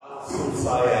since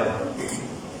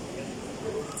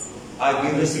I've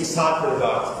been just excited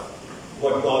about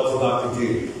what God's about to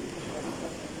do.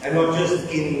 And not just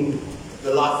in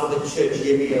the life of the church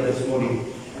here this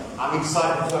morning. I'm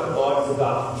excited about what God is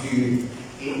about to do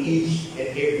in each and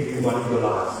every one of your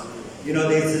lives. You know,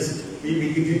 there's this,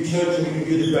 we can do church and we can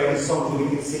do the greatest songs and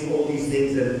we can sing all these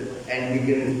things and we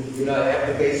can, you know, have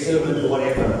the best sermons or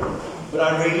whatever. But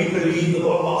I really believe with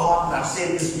all my heart, and I've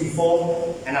said this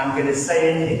before, and I'm going to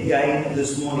say it again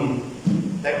this morning,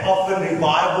 that often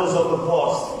revivals of the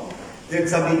past did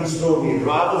something extraordinary.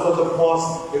 Revivals of the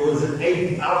past, there was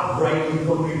an outbreak in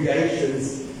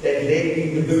congregations that led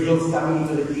individuals coming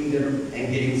into the kingdom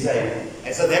and getting saved.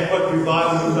 And so that's what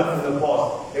revival was like in the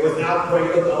past. There was an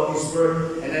outbreak of the Holy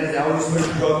Spirit, and as the Holy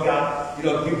Spirit broke out, you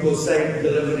know, people were saved,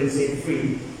 delivered, and set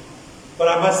free. But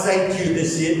I must say to you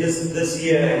this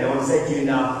year, and I want to say to you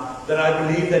now, that I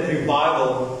believe that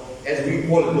revival, as we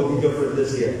call it, will be different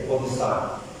this year, or this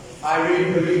time. I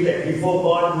really believe that before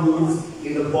God moves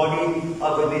in the body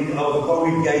of the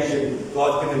congregation,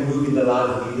 God's going to move in the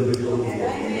lives of individual people.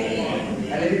 And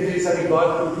let me tell you something, God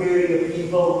is preparing a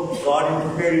people, God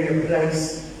is preparing a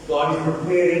place, God is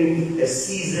preparing a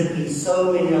season in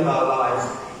so many of our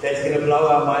lives that's going to blow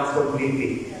our minds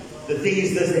completely. The thing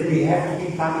is this, that we have to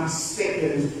become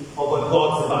expectant of what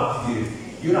God's about to do.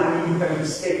 You and I need to become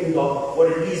expectant of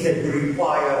what it is that we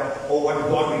require, or what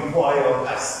God requires of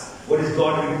us. What is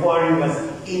God requiring us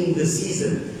in the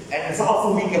season? And so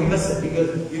often we can miss it,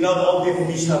 because you know the old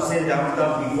definition, I've said it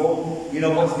down before. You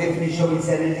know what's the definition of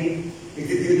insanity? Is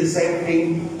to do the same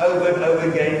thing over and over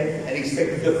again and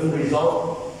expect a different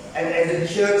result. And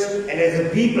as a church and as a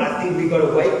people, I think we've got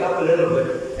to wake up a little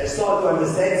bit and start to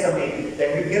understand something,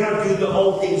 that we cannot do the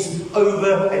old things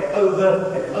over and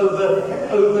over and over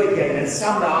and over again and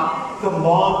somehow command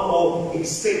or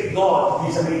expect God to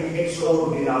do something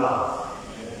extraordinary in our lives.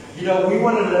 You know, we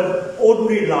want to live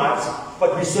ordinary lives,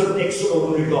 but we serve an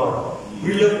extraordinary God.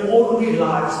 We live ordinary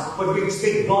lives, but we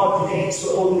expect God to do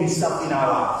extraordinary stuff in our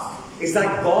lives. It's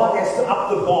like God has to up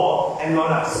the bar and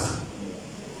not us.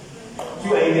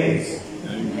 Two amens.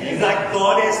 It's like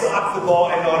God has to up the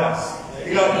bar and not us.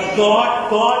 You know,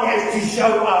 God has to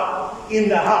show up in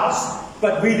the house,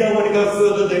 but we don't want to go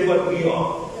further than what we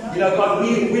are. You know, God,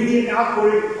 we need an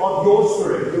outpouring of your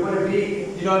spirit. We want to be,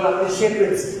 you know, like the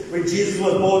shepherds when Jesus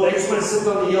was born. They just want to sit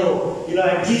on the hill, you know,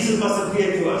 and Jesus must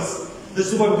appear to us.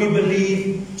 This is what we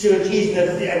believe church is.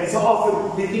 And so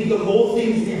often we think the more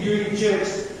things we do in church,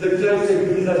 the closer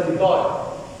it brings us to God.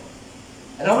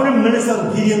 And I want to minister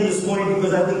on Gideon this morning,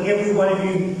 because I think every one of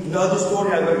you know the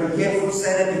story. I've got to be careful to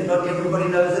say that, because not everybody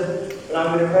knows it. But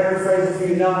I'm going to paraphrase it for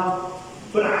you now.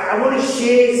 But I want to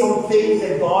share some things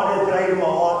that God has laid in my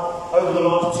heart over the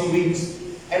last 2 weeks.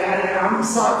 And I'm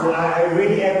excited. I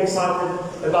really am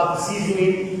excited about the season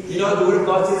in. You know, the Word of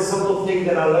God says a simple thing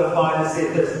that I live by, and it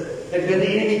said this, that when the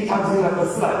enemy comes in like a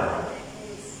flood,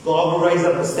 God will raise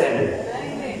up a standard.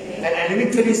 And let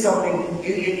me tell you something,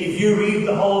 if you read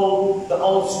the old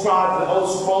scribes, the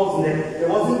old scrolls, and there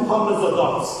wasn't commas or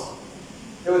dots.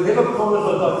 There was never commas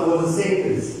or dots, there was a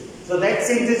sentence. So that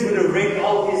sentence would have read the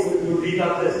Old Testament, would read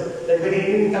like this, that when the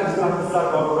enemy comes like the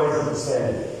flood, God will raise up a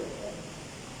standard.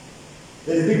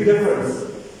 There's a big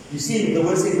difference. You see, the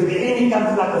word says, when the enemy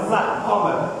comes like a flood,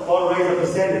 comma, God will raise up a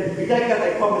standard. If you take out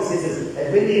that comma, it says this,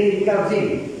 that when the enemy comes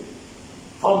in,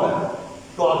 comma,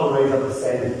 God will raise up a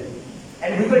standard.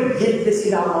 And we've got to get this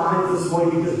in our minds this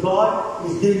morning, because God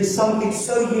is doing something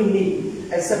so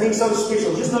unique and something so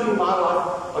special. Just not in my life.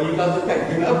 Oh, you guys okay?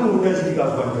 You can open windows if you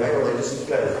guys want to, or just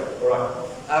close.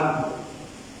 Alright.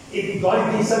 If God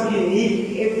is doing something unique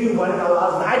in every one of our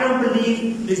lives, and I don't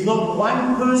believe there's not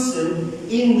one person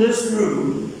in this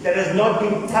room that has not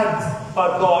been touched by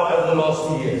God over the last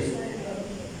 2 years.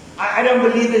 I don't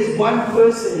believe there's one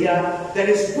person here that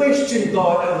has questioned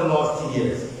God over the last 2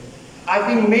 years. I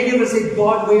think many of us say,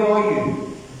 God, where are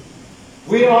you?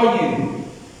 Where are you?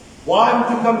 Why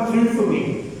haven't you come through for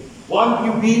me? Why haven't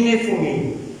you been there for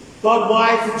me? God,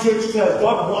 why is the church closed?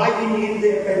 God, why didn't we end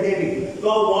the pandemic?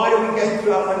 God, why are we going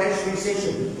through our financial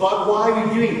recession? God, why are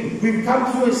we doing? We've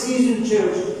come through a season,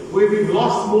 church, where we've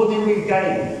lost more than we've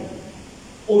gained.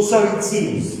 Or so it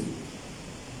seems.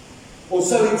 Or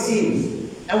so it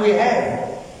seems. And we have.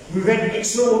 We've had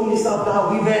extraordinary stuff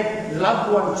die. We've had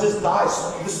loved ones just die.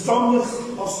 The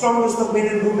strongest of men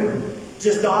and women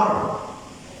just died.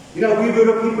 You know, we've heard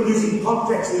of people losing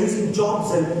contracts and losing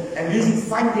jobs and losing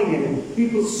funding and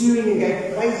people suing and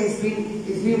going crazy.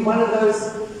 It's been one of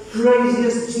those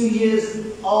craziest 2 years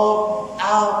of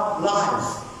our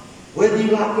lives, whether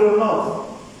you like it or not.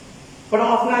 But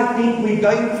often I think we're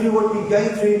going through what we're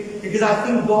going through because I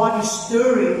think God is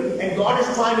stirring and God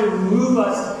is trying to move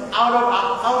us out of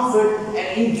our comfort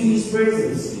and into His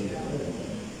presence.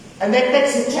 And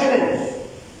that's a challenge.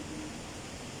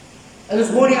 And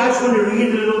this morning I just want to read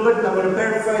a little bit, and I'm going to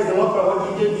paraphrase a lot by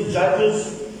what He did to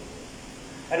Judges.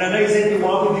 And I know you said,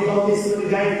 why would we the Old Testament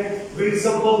again? Very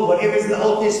simple. Whatever is in the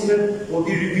Old Testament will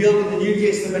be revealed in the New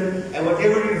Testament, and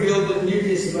whatever is revealed in the New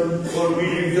Testament will be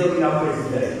revealed in our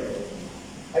present day.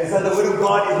 And so the Word of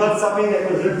God is not something that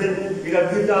was written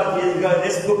 2,000 years ago.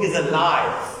 This book is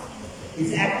alive.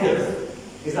 It's active.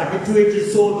 It's like a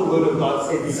two-edged sword, the Word of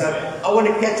God said. So I want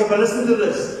to catch up and listen to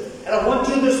this. And I want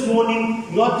you this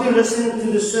morning not to listen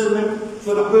to the sermon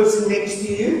for the person next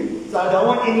to you. So I don't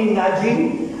want any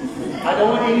nudging. I don't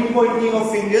want any pointing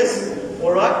of fingers.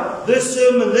 Alright? This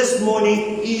sermon this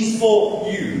morning is for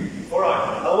you.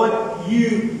 Alright? I want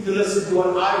you to listen to what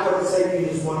I've got to say to you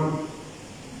this morning.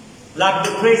 Like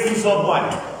the presence of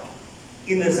one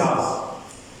in this house.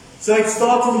 So it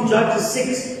starts in Judges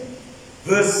 6,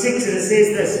 verse 6, and it says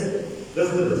this.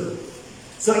 Listen to this.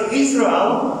 So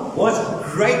Israel was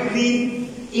greatly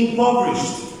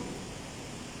impoverished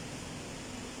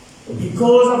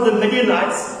because of the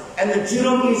Midianites, and the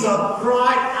children of Israel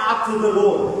cried out to the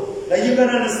Lord. Now you've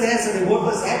got to understand something. What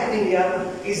was happening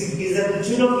here is that the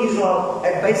children of Israel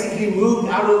had basically moved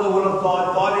out of the will of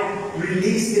God. God had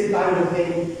released it kind of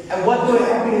thing. And what was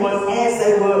happening was, as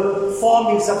they were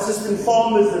farming, subsistent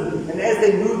farmers, and as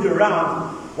they moved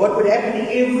around, what would happen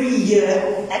every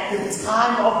year at the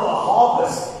time of the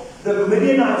harvest, the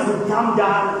Midianites would come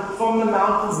down from the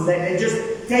mountains and they just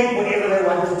take whatever they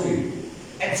wanted to.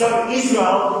 And so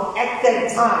Israel at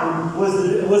that time was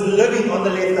living on the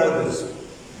leftovers.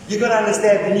 You've got to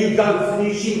understand, the new goats, the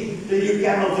new sheep, the new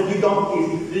camels, the new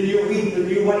donkeys, the new wheat, the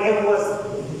new whatever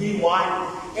was, the new wine,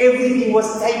 everything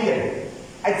was taken.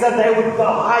 And so they would go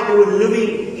hide. They were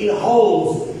living in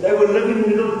holes. They were living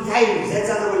in little caves. That's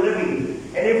how they were living.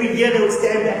 And every year they would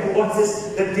stand back and watch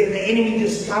this, the enemy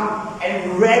just come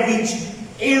and ravage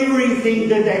everything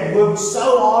that they'd worked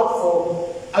so hard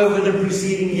for over the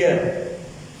preceding year.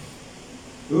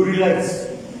 Who relates?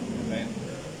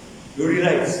 Who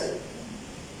relates?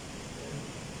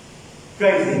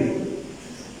 Crazy.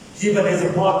 See, but there's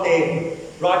a part there,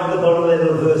 right at the bottom of that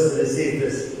little verse, that says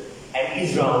this. And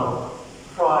Israel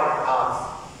cried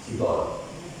out to God.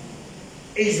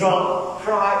 Israel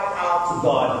cried out to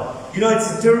God. You know,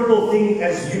 it's a terrible thing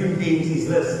as human beings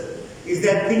is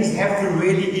that things have to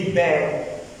really be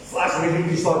bad for us really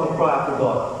to start to cry out to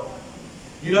God.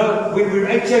 You know, when we're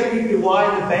HAPPY,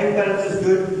 why the bank balance is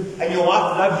good, and your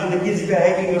wife loves you, the kids are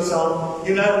behaving yourself,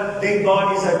 you know, then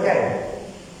God is okay.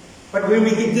 But when we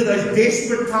get to those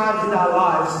desperate times in our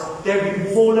lives, that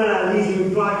we fall on our knees and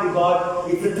we cry to God,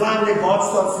 it's the time that God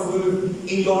starts to move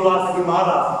in your life and in my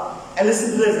life. And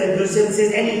listen to this, and verse 7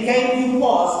 says, and it came to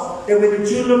pass that when the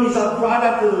children of Israel cried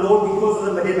out to the Lord because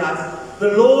of the Midianites,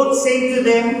 the Lord sent to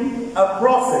them a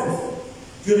prophet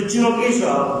to the children of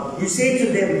Israel, who said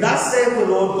to them, thus saith the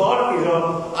Lord God of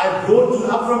Israel, I brought you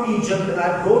up from Egypt, and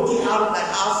I brought you out of the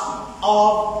house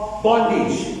of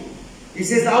bondage. He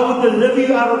says, I will deliver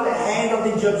you out of the hand of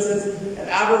the Egyptians, and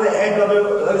out of the hand of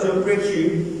those who oppress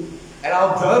you, and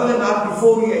I'll drive them out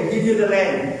before you and give you the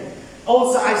land.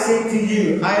 Also I said to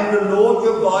you, I am the Lord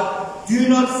your God. Do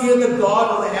not fear the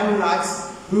God of the Ammonites,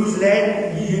 whose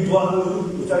land you dwell,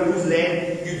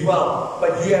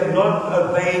 but you have not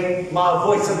obeyed my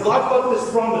voice. So God got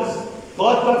this promise.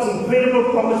 God got this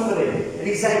incredible promise for them. And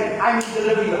He's saying, I'm going to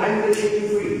deliver you. I'm going to set you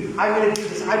free. I'm going to do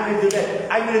this. I'm going to do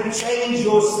that. I'm going to change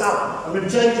your stuff. I'm going to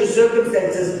change your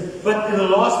circumstances. But in the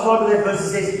last part of that verse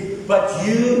it says, but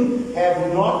you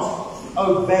have not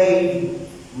obeyed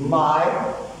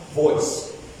my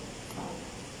voice.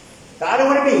 Now I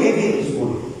don't want to be heavy this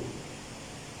morning.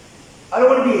 I don't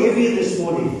want to be heavy this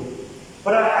morning.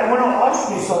 But I want to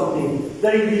ask you something.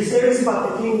 That if you're serious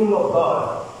about the kingdom of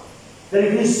God, that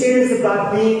if you're serious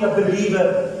about being a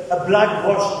believer, a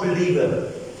blood-washed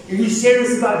believer, if you're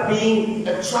serious about being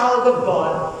a child of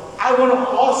God, I want to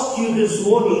ask you this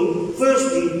morning,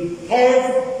 firstly,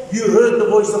 have you heard the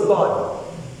voice of God?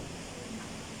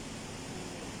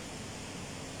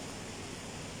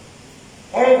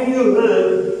 Have you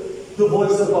heard the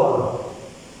voice of God?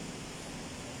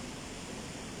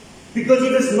 Because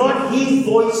if it's not His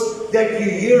voice that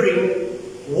you're hearing,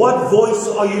 what voice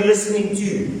are you listening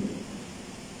to?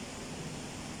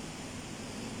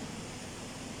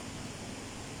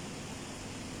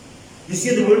 You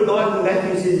see, the Word of God in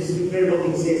Matthew says this incredible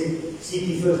thing. Says, seek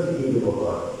ye first the kingdom of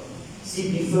God.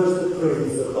 Seek ye first the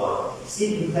presence of God.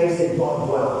 Seek the place that God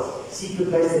dwells. Seek the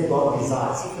place that God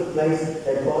resides. Seek the place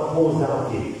that God pours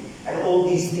down to you. and all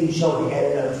these things shall be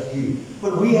added unto you.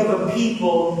 But we have a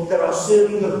people that are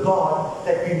serving a God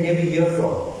that we never hear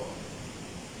from.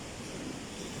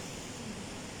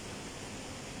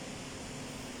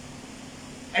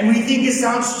 And we think it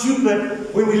sounds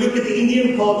stupid when we look at the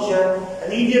Indian culture,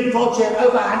 and the Indian culture has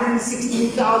over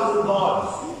 116,000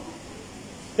 gods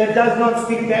that does not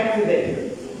speak back to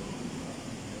them.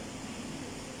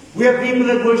 We have people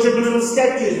that worship little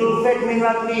statues, little fat men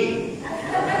like me,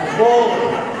 bald,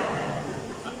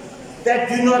 that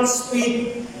do not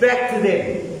speak back to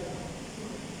them.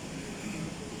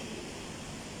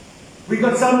 We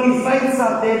got so many faiths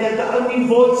out there that the only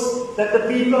voice that the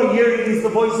people are hearing is the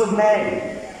voice of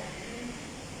man.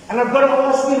 And I've got to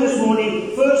ask you this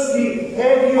morning, firstly,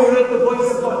 have you heard the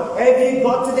voice of God? Have you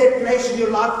got to that place in your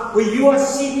life where you are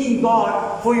seeking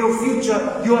God for your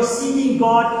future? You are seeking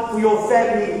God for your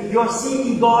family. You are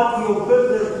seeking God for your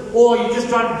business. Or you're just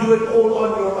trying to do it all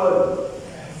on your own?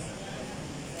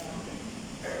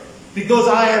 Because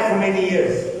I have for many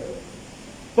years.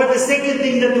 But the second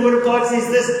thing that the Word of God says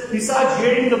this, besides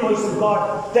hearing the voice of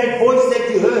God, that voice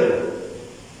that you heard,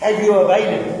 have you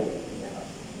obeyed it?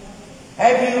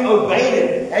 Have you obeyed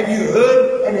it? Have you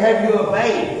heard and have you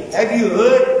obeyed? Have you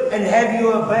heard and have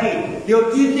you obeyed? There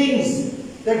are two things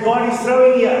that God is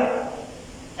throwing here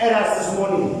at us this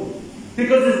morning.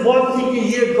 Because it's one thing to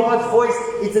hear God's voice,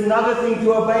 it's another thing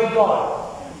to obey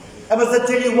God. And must I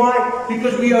tell you why?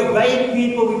 Because we obey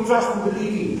people we trust and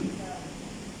believe in.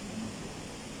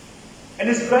 And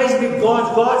it's crazy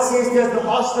because God says to us, to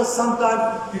ask us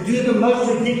sometimes to do the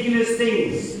most ridiculous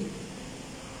things.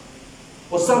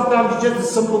 Or sometimes it's just a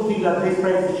simple thing like let's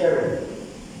pray for Sharon.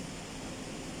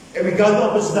 And we go in the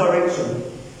opposite direction.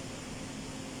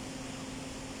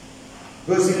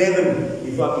 Verse 11,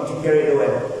 if I get too carried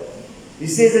away. He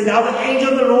says, and now the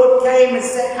angel of the Lord came and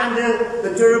sat under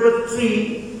the terebinth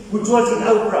tree, which was in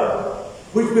Ophrah,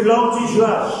 which belonged to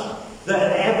Joash, the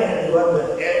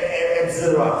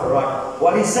Abzerite, right?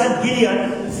 While his son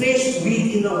Gideon threshed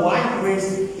wheat in the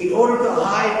winepress in order to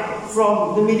hide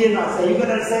from the Midianites. So you've got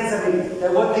to understand something. They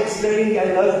weren't explaining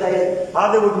in those days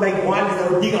how they would make wine. They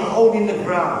would dig a hole in the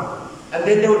ground. And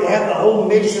then they would have the whole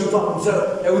mesh on top.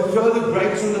 So they would throw the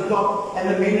grapes on the top, and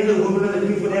the men and the women and the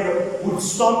people, whatever, would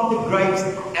stomp the grapes,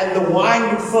 and the wine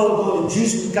would fill, or the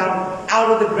juice would come out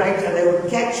of the grapes, and they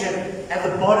would catch it at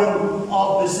the bottom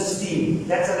of the cistern.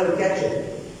 That's how they would catch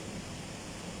it.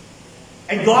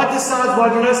 And God decides,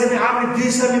 well, you know, something, I'm going to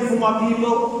do something for my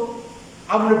people.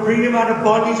 I'm going to bring them out of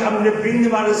bondage. I'm going to bring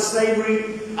them out of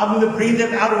slavery. I'm going to bring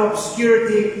them out of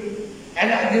obscurity.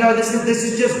 And, you know, this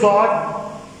is just God.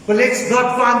 But let's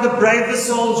not find the bravest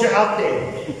soldier out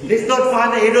there. Let's not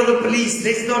find the head of the police.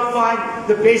 Let's not find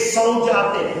the best soldier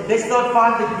out there. Let's not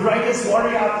find the greatest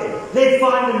warrior out there. Let's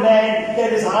find a man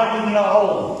that is hiding in a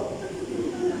hole.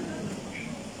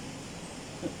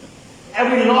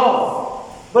 And we laugh.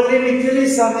 But let me tell you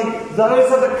something. Those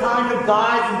are the kind of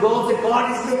guys and girls that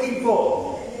God is looking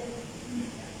for.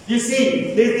 You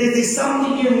see, there's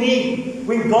something you need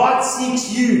when God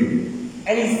seeks you.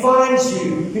 And He finds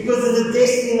you because of the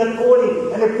destiny and the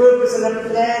calling and the purpose and the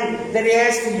plan that He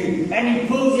has for you. And He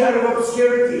pulls you out of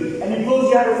obscurity. And He pulls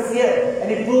you out of fear.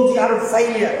 And He pulls you out of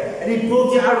failure. And He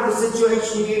pulls you out of the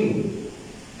situation you're in.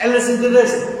 And listen to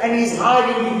this. And He's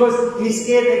hiding because He's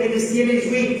scared they're going to steal His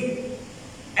wheat.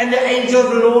 And the angel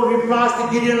of the Lord replies to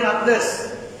Gideon like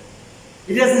this.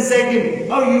 He doesn't say to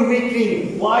him, oh, you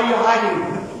weakling, why are you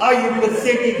hiding? Oh, you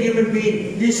pathetic human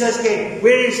being. You're so scared.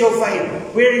 Where is your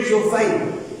faith? Where is your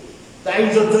faith? The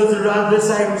angel turns around this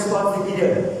side and responds to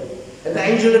Gideon. And the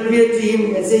angel appeared to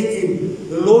him and said to him,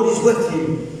 the Lord is with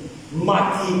you,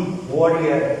 mighty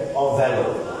warrior of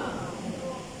valor.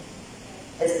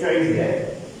 That's crazy, eh?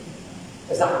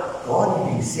 It's like, God, you're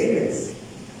being serious.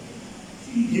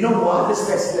 You know why this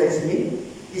fascinates me?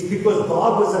 It's because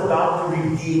God was about to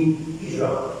redeem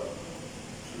Israel.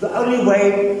 The only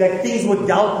way that things were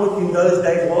dealt with in those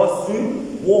days was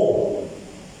through war.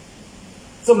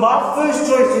 So my first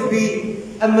choice would be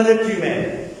a military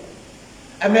man.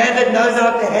 A man that knows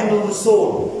how to handle the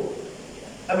sword.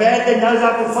 A man that knows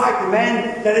how to fight. A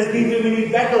man that has been through many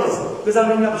battles. Because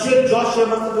I'm sure Joshua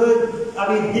must have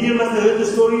heard, Gideon must have heard the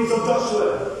stories of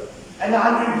Joshua. And the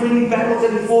 120 battles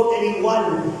that he fought and he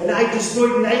won. And how he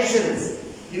destroyed nations.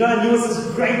 You know, and he was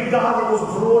this great guy that was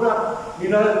brought up, you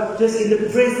know, just in the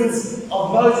presence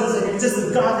of Moses. And he's just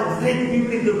a guy that led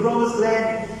people into the promised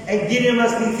land. And Gideon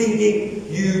must be thinking,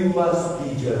 you must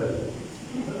be joking.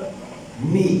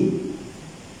 Me.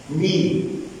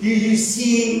 Do you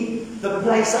see the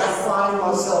place I find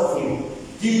myself in?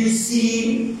 Do you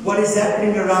see what is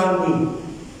happening around me?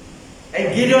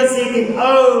 And Gideon said to him,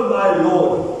 oh my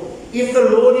Lord, If the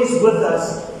Lord is with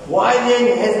us, why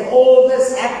then has all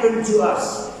this happened to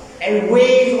us? And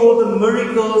where's all the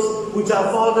miracles which our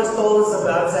fathers told us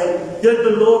about, saying, did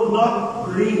the Lord not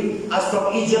bring us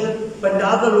from Egypt? But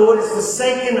now the Lord has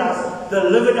forsaken us,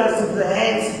 delivered us into the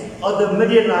hands of the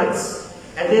Midianites.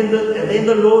 And then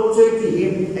the Lord turned to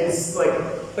him and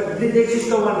spoke. But let's just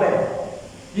go one back.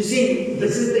 You see,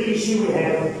 this is the issue we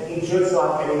have in church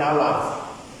life and in our lives.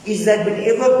 Is that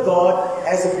whenever God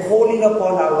has a calling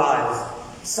upon our lives,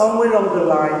 somewhere along the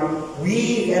line,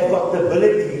 we have got the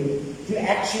ability to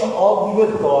actually argue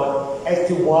with God as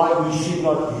to why we should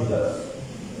not use us.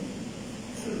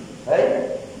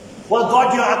 Hey? Well,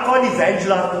 God, I can't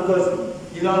evangelize because,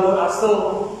 Lord, I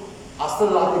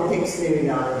still like to text every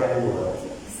now and again, Lord.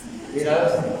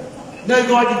 No,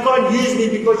 God, you can't use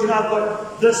me because, I've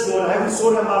got this, Lord. I haven't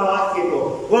sorted my life yet,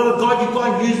 Lord. Well, God, you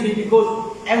can't use me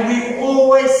because, and we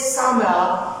always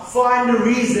somehow find a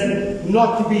reason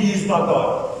not to be used by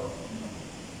God.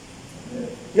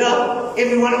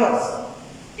 Every one of us.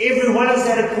 Every one of us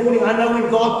had a calling. I know when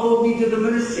God called me to the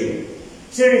ministry.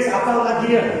 Serious, I felt like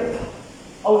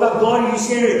I was like, God, are you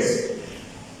serious?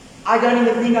 I don't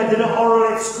even think I did an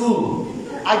oral at school.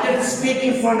 I didn't speak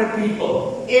in front of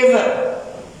people. Ever.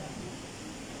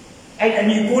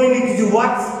 And you're calling me to do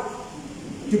what?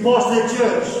 To pastor the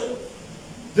church.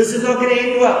 This is not going to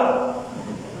end well.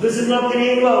 This is not going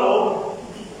to end well, Lord.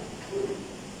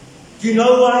 Do you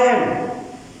know who I am?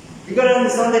 You've got to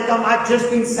understand that I've just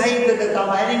been saved at the time.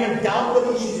 I hadn't even dealt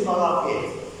with issues in my life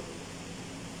yet.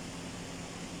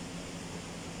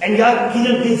 And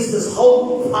Gideon gives this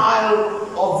whole pile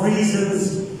of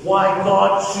reasons why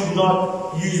God should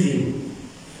not use him.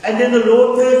 And then the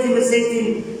Lord turns to him and says to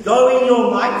him, go in your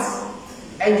might,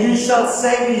 and you shall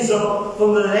save Israel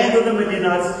from the land of the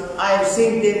Midianites. I have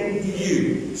sent them to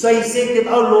you. So he said to him,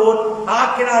 oh Lord,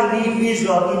 how can I leave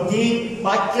Israel? Indeed,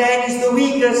 my clan is the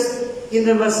weakest in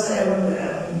the Manasseh,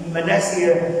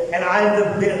 and I am the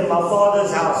bed of my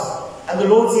father's house. And the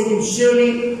Lord said to him,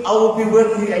 surely I will be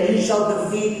with you, and you shall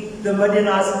defeat the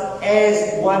Midianites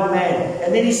as one man.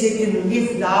 And then he said to him,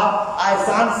 if now I have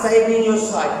found favor in your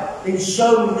sight, then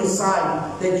show me the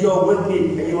sign that you are with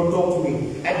me, and you will talk to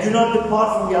me. And do not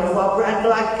depart from me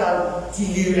until I come to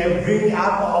you and bring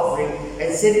out my offering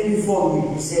and set it before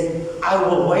you. He said, I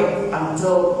will wait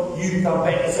until you come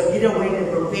back. And so Gideon went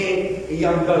and prepared a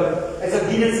young goat. And so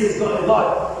Gideon says, God,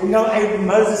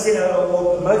 Moses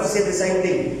said the same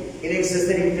thing. In Exodus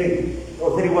 33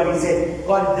 or 31, he said,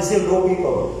 God, this is your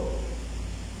people.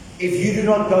 If you do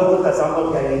not go with us, I'm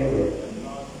not going anywhere.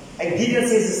 And Gideon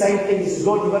says the same thing. He says,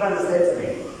 Lord, you've got to understand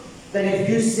something. That if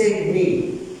you send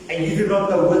me and you do not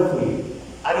go with me,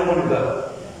 I don't want to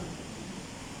go.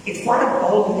 It's quite a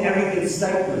bold and arrogant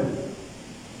statement.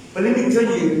 But let me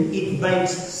tell you, it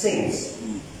makes sense.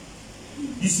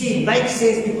 You see, it makes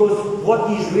sense because what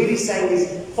he's really saying is,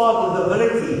 Father, the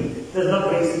ability does not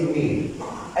rest in me.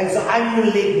 And so I'm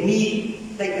going to let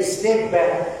me take a step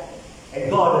back and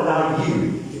God allow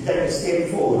you to take a step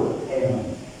forward.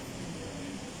 And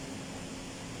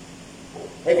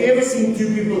have you ever seen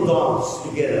two people dance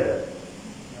together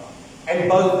and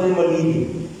both of them are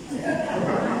leading?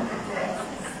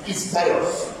 It's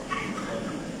chaos.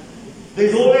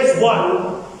 There's always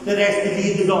one that has to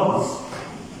lead the dance.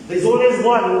 There's always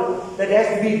one that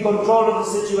has to be in control of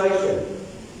the situation.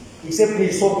 Except when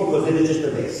you saw because they're just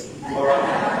a mess.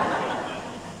 Alright?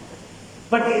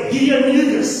 But Gideon knew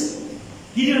this.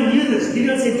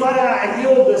 Gideon said, God, I hear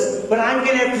all this, but I'm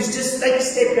going to have to just take a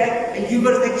step back, and you've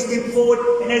got to take a step forward,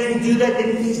 and as we do that,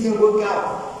 then things can work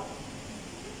out.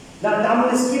 Now I'm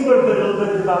going to skip a little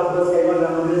bit about what's going on.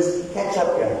 I'm going to just catch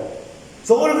up here.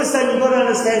 So all of a sudden, you've got to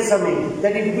understand something,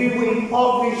 that if we were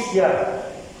impoverished here,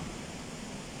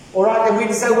 alright, and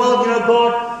we'd say, well,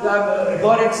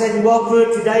 God had said, well,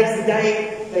 Kurt, today is the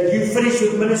day that you finish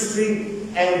with ministry,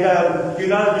 and,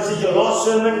 this is your last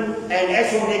sermon, and as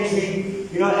from next week,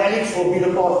 Alex will be the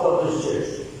pastor of this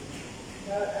church.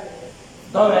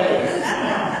 No, Alex.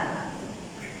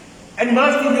 And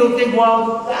most of you will think,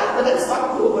 well, but that's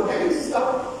not cool, but Alex is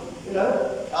not,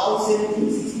 I'll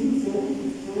 17, 16,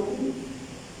 17, 17.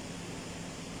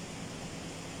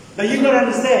 Now you've got to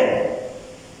understand,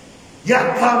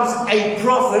 here comes a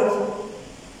prophet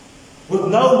with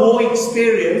no war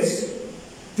experience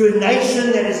to a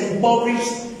nation that is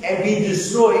impoverished and been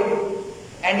destroyed,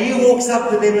 and he walks up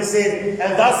to them and says,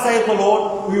 and thus saith the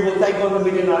Lord, we will take on the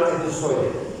Midianites and destroy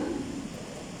them.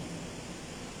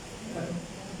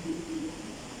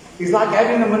 It's like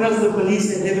having a minister of police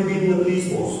that's never been in the police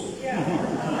force.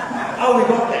 Yeah. Oh, we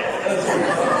got that.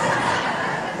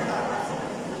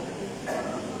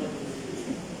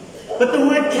 But the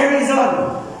word carries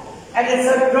on. And it's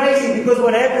so crazy because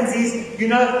what happens is,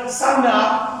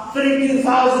 somehow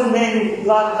 32,000 men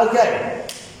like, okay,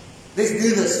 let's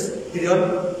do this, Gideon.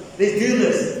 Let's do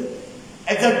this.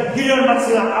 And so Gideon must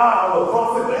be like, I'm a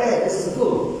prophet, hey, this is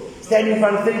cool. Standing in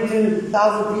front of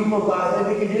 32,000 people, guys, and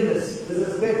we can do this. This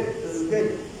is good. This is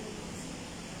good.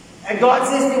 And God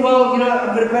says to him, well,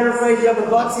 I'm going to paraphrase here, but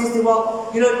God says to him, well,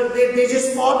 there's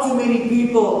just far too many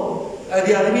people.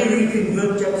 Let me read in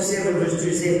Luke chapter 7, verse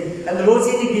 2 says, and the Lord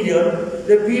said to Gideon,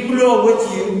 the people who are with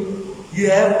you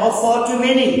have are far too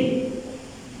many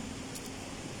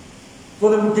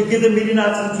for them to give the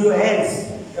Midianites into your hands.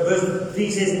 Verse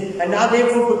 3 says, and now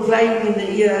therefore proclaim in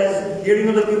the ears, hearing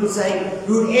of the people saying,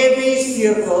 whoever is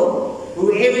fearful,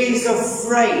 whoever is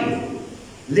afraid,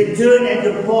 let turn and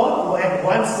depart at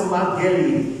once from Mount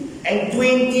Gilead. And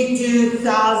 22,000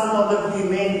 of the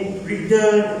men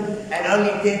returned, and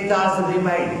only 10,000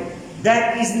 remained.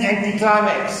 That is an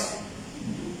anticlimax.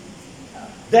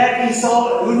 That is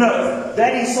soul, who knows?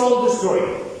 That is soul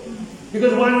destroying.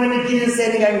 Because 1 minute Gideon's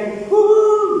standing going,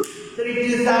 woohoo,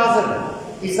 32,000.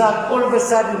 It's like all of a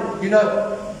sudden,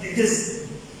 it just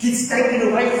gets taken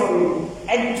away from you.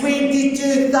 And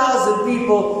 22,000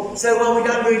 people say, well, we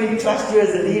don't really trust you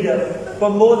as a leader.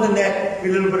 But more than that, we're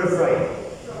a little bit afraid.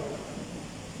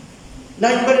 Now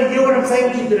you've got to hear what I'm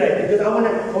saying to you today, because I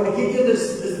want to give you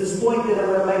this point that I'm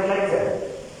going to make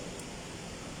later.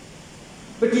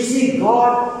 But you see,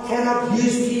 God cannot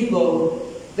use people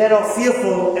that are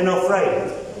fearful and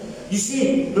afraid. You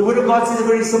see, the Word of God says a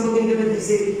very simple thing to it. He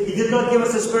said, He did not give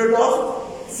us a spirit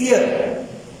of fear.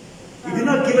 He did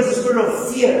not give us a spirit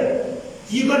of fear.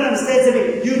 You've got to understand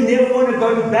something. You never want to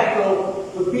go to battle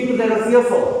with people that are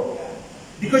fearful.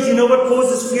 Because you know what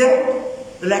causes fear?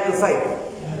 The lack of faith.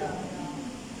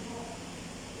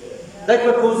 That's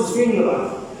what causes fear in your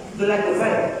life. The lack of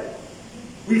faith.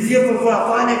 We're fearful for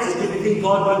our finances because we think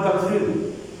God won't come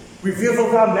through. We're fearful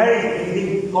for our marriage because we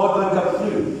think God won't come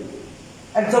through.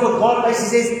 And so what God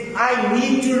basically says, I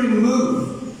need to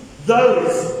remove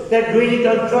those that really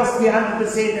don't trust me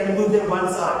 100% and move them one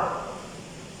side.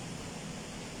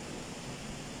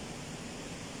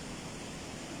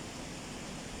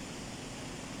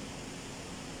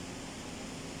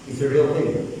 It's a real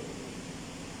thing.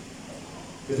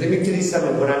 Because let me tell you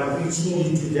something, what I'm preaching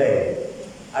you today,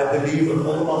 I believe with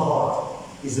all my heart,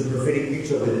 is a prophetic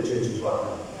picture of where the church is right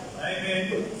now.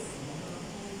 Amen.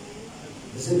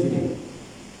 Listen to me.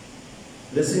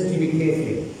 Listen to me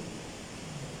carefully.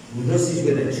 This is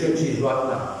where the church is right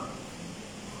now.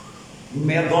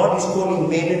 God is calling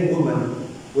men and women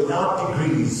without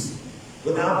degrees,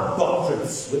 without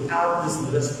doctorates, without this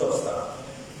list of stuff.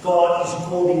 God is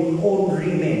calling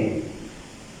ordinary men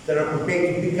that are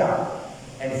prepared to pick up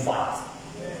and fight.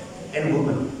 And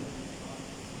women.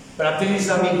 But I'll tell you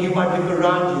something, you might look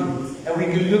around you and we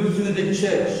can look through the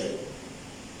church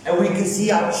and we can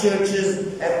see our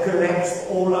churches have collapsed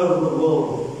all over the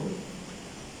world.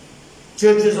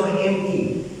 Churches are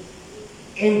empty.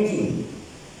 Empty.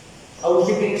 I wish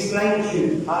I could explain to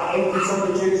you how empty some of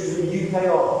the churches in the UK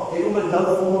are. There's almost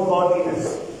no form of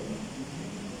godliness.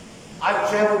 I've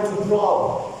travelled to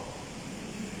Prague.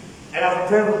 And I've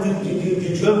travelled to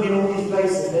Germany and all these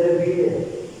places that have been there.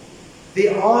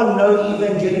 There are no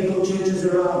evangelical churches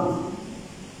around.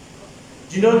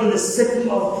 Do you know in the city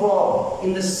of Prague,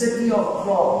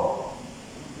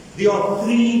 there are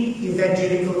 3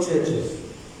 evangelical churches.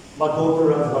 My daughter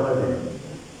runs one of them.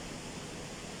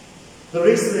 The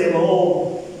rest of them are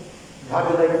all, how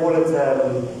do they call it,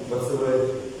 what's the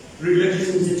word?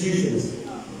 Religious institutions.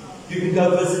 You can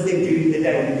go visit them during the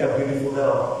day and look how beautiful they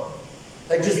are.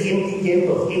 They're just empty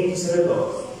temples, empty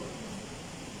synagogues.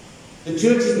 The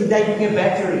church has been taking a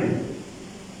battery.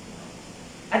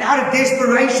 And out of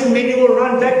desperation, many will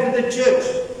run back to the church.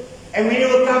 And many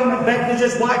will come back to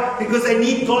just why? Because they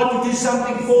need God to do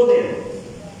something for them.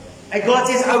 And God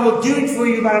says, I will do it for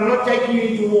you, but I'm not taking you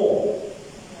into war.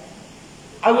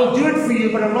 I will do it for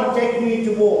you, but I'm not taking you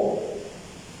into war.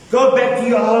 Go back to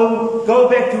your home, go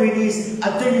back to where it is,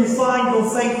 until you find your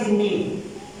faith in me.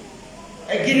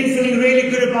 And getting feeling really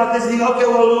good about this, thinking, okay,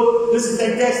 well, Lord, this is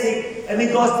fantastic. And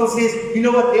then God still says, you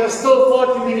know what, there are still far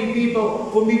too many people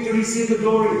for me to receive the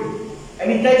glory.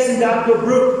 And He takes them down to a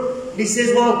brook. He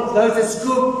says, well, those that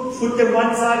scoop, put them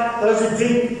one side. Those that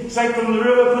drink straight from the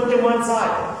river, put them one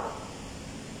side.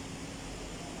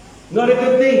 Not a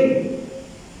good thing.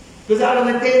 Because out of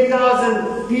the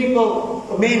 10,000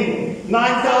 people, men,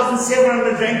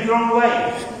 9,700 drank the wrong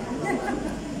way.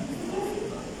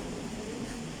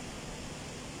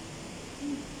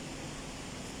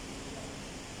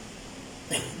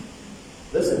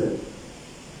 Listen,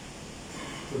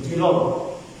 for too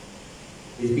long,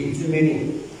 there's been too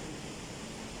many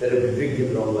that have been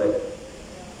drinking the wrong way.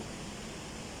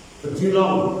 For too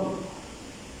long,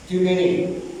 too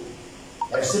many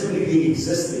have simply been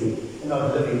existing and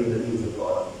not living in the things of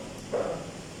God.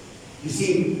 You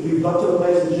see, we've got to a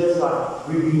place in church life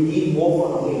where we need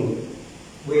more from Him,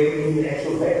 where in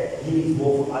actual fact, He needs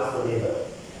more from us than ever.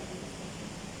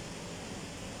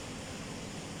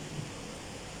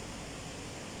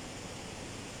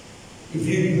 If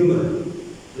you're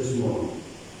human this morning,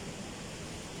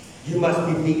 you must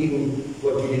be thinking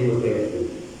what you did was going through.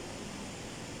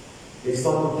 They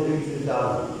stopped at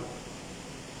 32,000,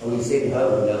 and we sent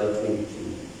home another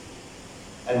 22.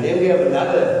 And then we have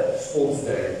another sports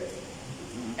day,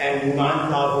 and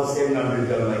 9,700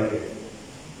 go make it.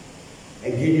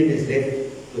 And Gideon is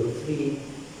left with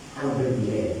 300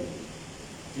 men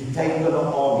to take on an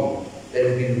army that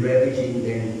has been ravaging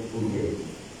them for years.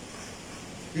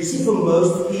 You see, for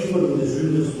most people in this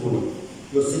room this morning,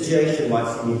 your situation might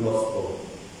seem impossible.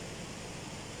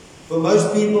 For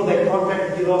most people, their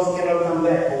contract with loss cannot come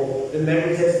back, or the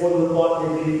marriage has fallen apart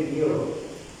and needed to heal.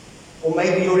 Or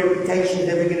maybe your reputation is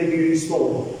never going to be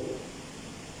restored.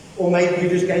 Or maybe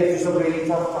you're just going through some really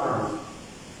tough times.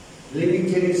 Let me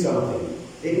tell you something.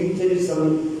 Let me tell you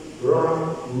something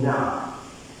right now.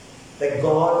 That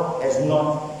God has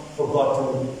not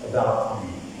forgotten about you.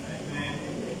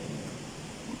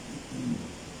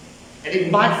 And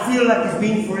it might feel like it's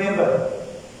been forever.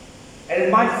 And it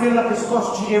might feel like it's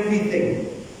cost you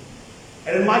everything.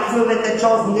 And it might feel that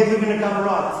child's never going to come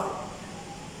right.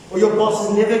 Or your boss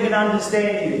is never going to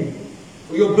understand you.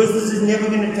 Or your business is never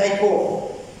going to take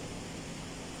off.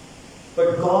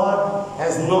 But God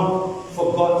has not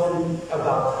forgotten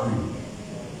about you.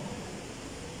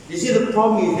 You see, the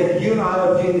problem is that you and I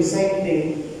are doing the same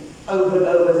thing over and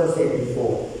over, as I said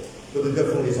before, with a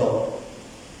different result.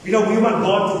 You know, we want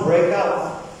God to break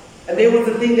out. And there was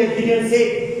the thing that Gideon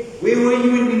said, where were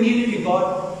you when we needed you,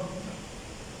 God?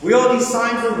 Where are these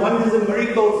signs and wonders and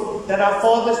miracles that our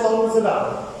fathers told us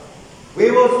about?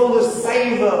 Where was all the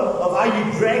savor of how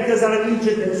you dragged us out of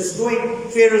Egypt and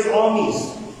destroyed Pharaoh's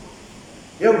armies?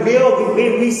 You know,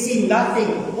 where we see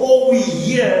nothing, all we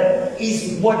hear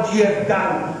is what you have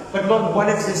done, but not one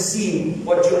of us has seen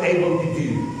what you're able to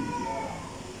do.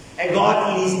 And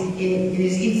God, in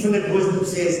His infinite wisdom,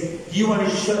 says, do you want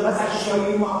to show, must I show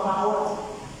you my power?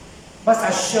 Must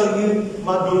I show you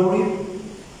my glory?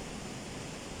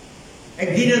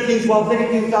 And Gideon thinks, well,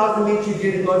 32,000 makes you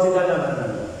good. And God said,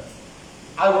 no.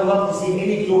 I will not receive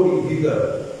any glory if you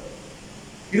go.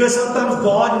 You know, sometimes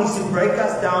God needs to break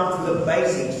us down to the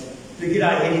basics to get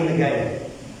our head in the game.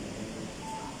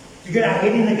 To get our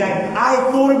head in the game. I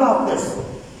thought about this.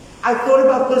 I thought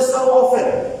about this so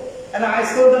often. And I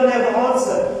still don't have an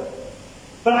answer.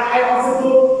 But I often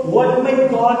thought, what made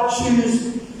God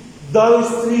choose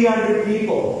those 300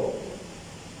 people?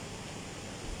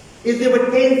 If there were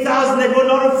 10,000 that were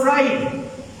not afraid.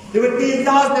 There were 10,000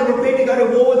 that were prepared to go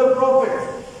to war with the prophet.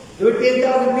 There were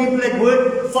 10,000 people that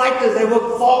weren't fighters, they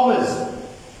were farmers.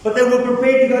 But they were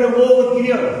prepared to go to war with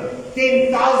Gideon.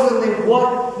 10,000, then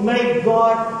what made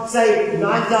God say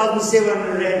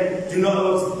 9,700 and do not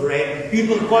also brag?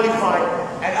 People qualified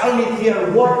and only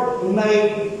clear what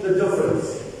made the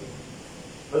difference.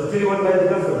 I'll tell you what made the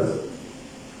difference.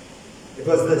 It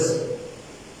was this.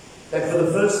 That for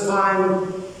the first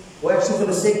time, or actually for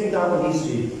the second time in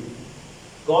history,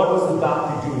 God was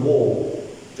about to do war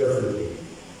differently.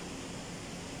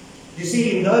 You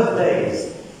see, in those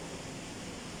days,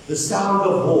 the sound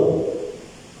of war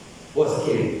was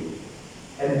killing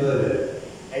and murder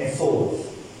and swords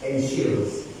and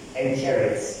shields and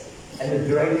chariots, and the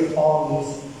greatest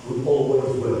armies would always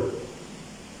win.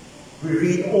 We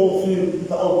read all through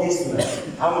the Old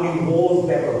Testament how many wars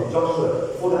battled Joshua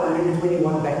fought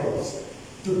 121 battles,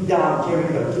 took down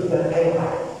Jericho, took down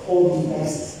Ai, all these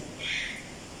places.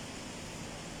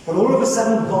 But all of a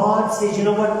sudden God says, you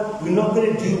know what, we're not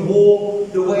going to do war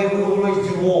the way we always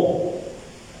do war.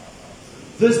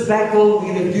 This battle,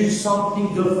 we're going to do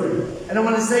something different. And I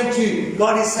want to say to you,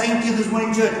 God is saying to you this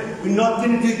morning, church, we're not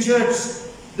going to do church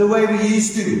the way we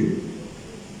used to.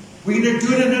 We're going to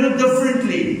do it a little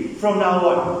differently from now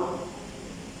on.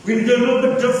 We're going to do it a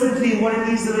little bit differently in what it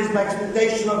is that is my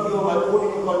expectation of you, my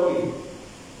calling upon you.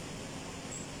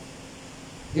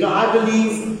 You know, I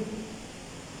believe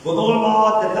with all my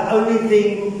heart that the only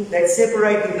thing that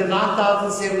separated the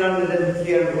 9,700 and the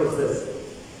 300 was this.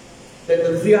 That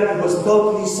the 300 was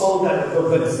totally sold out and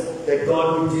convinced that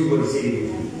God would do what He said He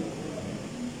would do.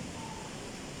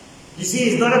 You see,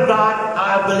 it's not about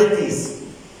our abilities.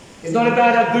 It's not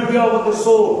about how good we are with the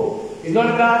sword. It's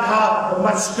not about how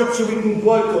much scripture we can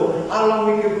quote or how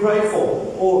long we can pray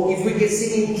for, or if we can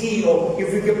sing in key, or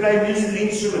if we can play a musical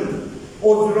instrument,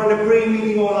 or if we run a prayer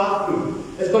meeting or life group.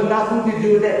 It's got nothing to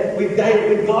do with that.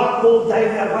 When God called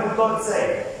David, what did God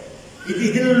say?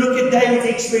 He didn't look at David's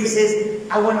experience. He says,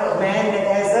 I want a man that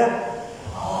has a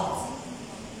heart.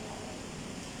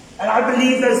 And I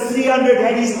believe those 300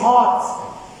 had his heart.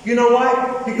 You know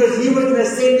why? Because he was going to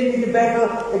send him into battle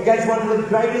against one of the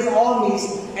greatest armies,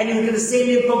 and he was going to send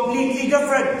him completely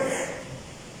different.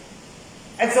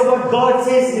 And so what God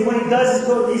says, and what he does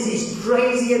is he's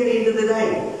crazy at the end of the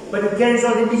day. But it carries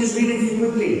on. Let me just read it to you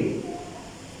quickly.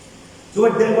 So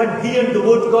what Gideon, the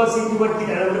word of God says to what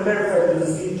Gideon, I'm going to paraphrase,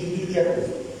 this is 2 chapters.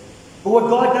 But what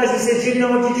God does, he says, you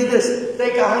know what, you do this.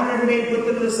 Take 100 men, put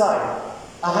them to the side.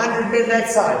 100 men that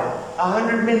side.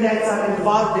 100 men that side, and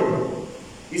divide them.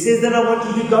 He says, then I want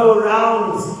you to go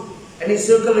around and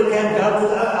encircle the camp down to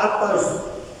the outpost.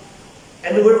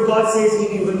 And the word of God says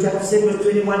in chapter 7 verse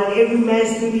 21, and every man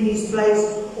stood in his place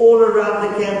all around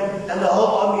the camp, and the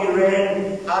whole army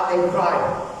ran out and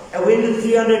cried. And when the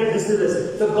 300, listen to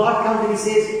this, so God comes and he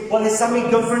says, well, there's something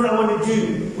different I want to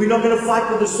do. We're not going to fight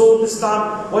with the sword this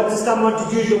time. What this time I want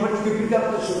to do is I want you to pick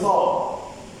up the shofar,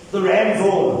 the ram's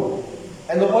horn,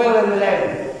 and the oil and the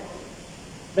lamb.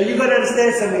 Now you've got to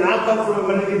understand something. I come from a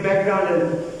military background,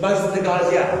 and most of the guys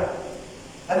here.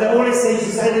 And they always say, you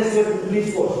say this to the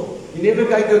police force, you never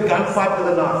go to a gunfight with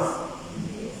a knife.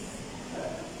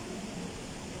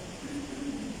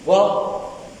 Well,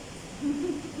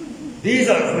 these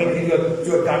are when you go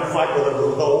to a gunfight with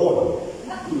a horn.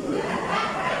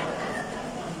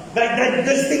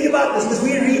 Just think about this, because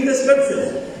we read the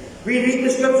scriptures. We read the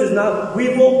scriptures. Now,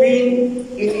 we've all been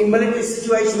in military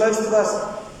situations, most of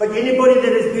us. But anybody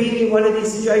that has been in one of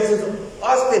these situations,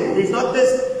 ask them. There's not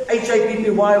this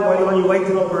HAPPY while you're on your way to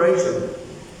an operation.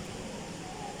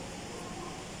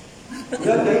 It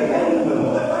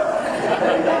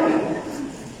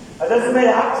doesn't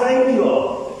matter how trained you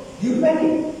are, you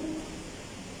panic.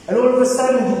 And all of a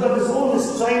sudden, you've got all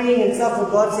this training and stuff,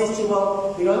 and God says to you,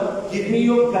 well, you know, give me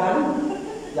your gun,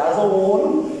 there's a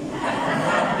horn,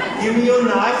 give me your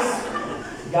knife,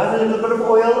 there's a little bit of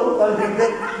oil, don't drink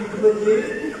that with you,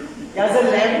 there's a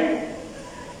lamp.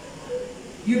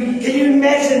 Can you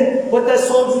imagine what the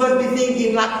soldiers must be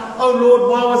thinking? Like, oh Lord,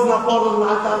 why wasn't I part of the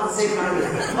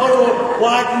 9,700? Oh Lord,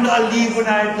 why didn't I leave when I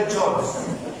had the chance?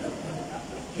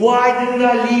 Why didn't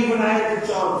I leave when I had the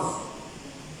chance?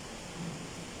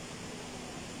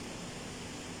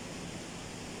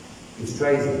 It's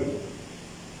crazy.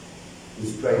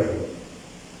 It's crazy.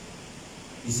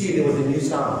 You see, there was a new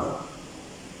sound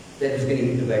that was going to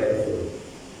hit the battlefield.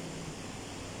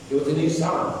 There was a new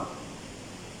sound.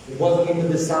 It wasn't going to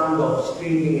be the sound of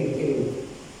screaming and killing.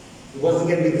 It wasn't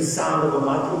going to be the sound of a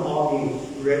mighty army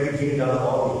ravaging another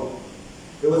army.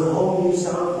 There was a whole new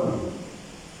sound coming.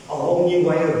 A whole new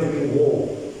way of doing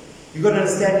war. You've got to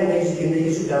understand in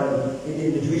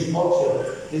the Jewish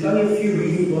culture, there's only a few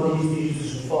reasons why they used to use the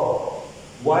shofar.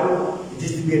 One,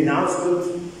 just to be an announcement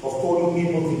of calling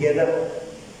people together.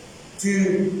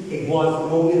 Two, it was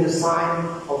normally the sign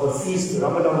of a feast,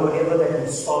 Ramadan, whatever that would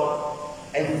start.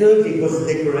 And thirdly, it was a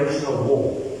declaration of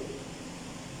war.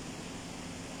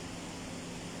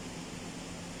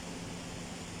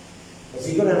 So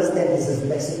you've got to understand this is a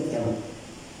massive camp.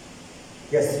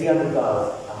 There's 300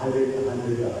 guys, 100.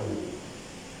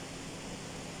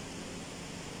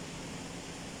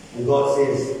 And God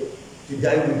says,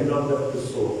 today we do not lift the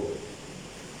sword,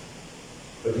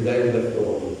 but today we lift the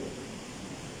horn.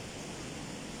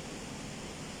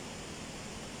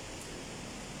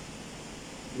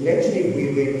 Imagine if we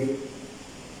went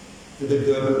to the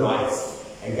Durban riots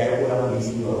and gave all our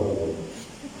policemen a horn.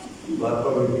 Well, I'd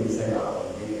probably be saying,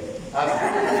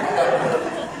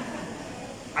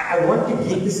 I want to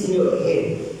get this in your head,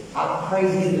 how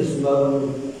crazy this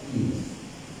moment is.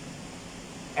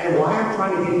 And why I'm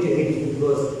trying to get into it is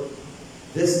because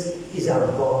this is how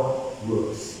God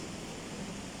works.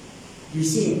 You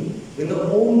see, when the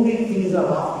only things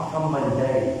about become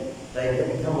mundane, they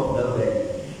can become of no value.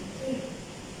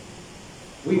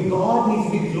 When God needs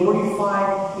to be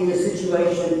glorified in a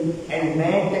situation and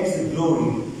man takes the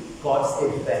glory, God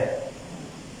steps back.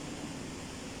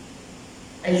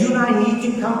 And you and I need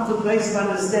to come to a place of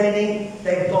understanding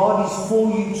that God is for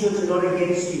you, church, and not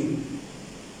against you.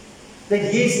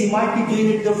 That yes, He might be doing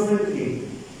it differently.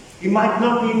 He might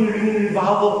not be in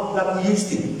revival like He used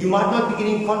to. You might not be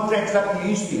getting contracts like you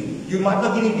used to. You might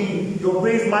not getting your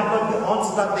prayers might not be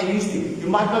answered like they used to. You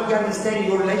might not be understanding.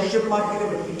 Your relationship might be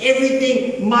different.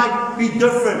 Everything might be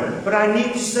different. But I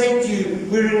need to say to you,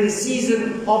 we're in a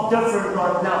season of different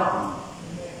right now.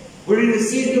 We're in a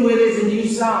season where there's a new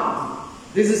sound.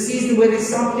 There's a season where there's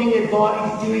something that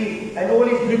God is doing, and all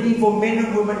He's looking for men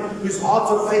and women whose hearts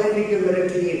are faithfully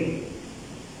committed to Him.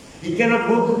 He cannot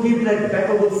work with people that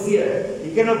battle with fear.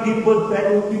 He cannot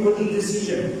battle with people with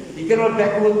indecision. He cannot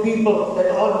battle with people that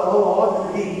are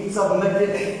wholeheartedly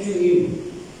submitted to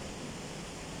Him.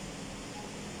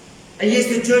 And yes,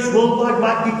 the church worldwide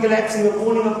might be collapsing or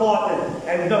falling apart.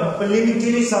 But let me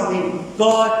tell you something.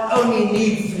 God only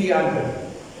needs 300.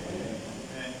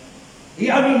 He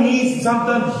only needs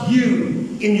sometimes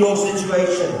you in your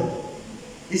situation.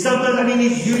 He sometimes only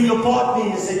needs you and your partner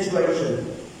in the situation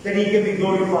that He can be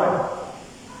glorified.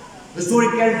 The story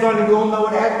carries on, and we all know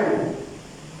what happened.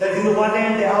 That in the one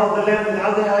hand they held the lamb, and the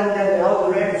other hand they held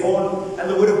the ram's horn, and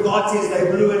the word of God says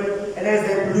they blew it, and as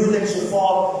they blew that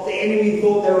shofar, the enemy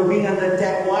thought they were being under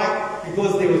attack. Why?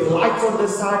 Because there was lights on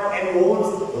this side and horns,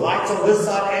 lights on this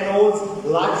side and horns,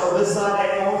 lights on this side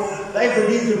and horns. They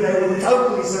believed that they were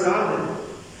totally surrounded.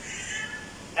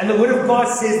 And the word of God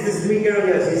says this, let me go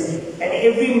here, it says, and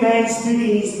every man stood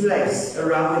in his place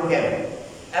around the camp.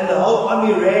 And the whole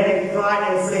army ran and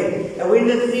cried and fled. And when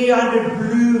the 300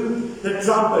 blew the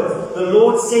trumpet, the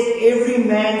Lord set every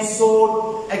man's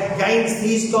sword against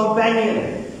his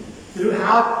companion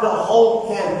throughout the whole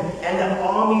camp. And the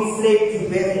army fled to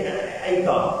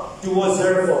Beth-Ekah, towards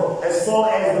Zarephath, as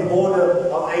far as the border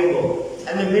of Abel.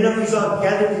 And the men of Israel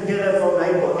gathered together from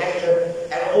Abel, Asher,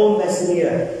 and all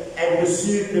Messenia, and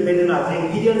pursued the Midianites.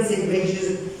 And Gideon sent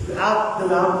messengers throughout the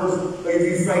mountains of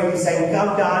Euphrates, saying,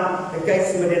 come down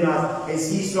against the Midianites and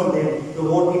seize from them the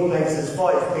watering places as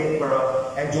far as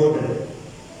Bethbarah and Jordan.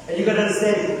 And you've got to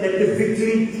understand that the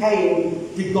victory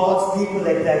came to God's people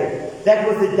that day. That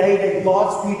was the day that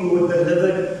God's people were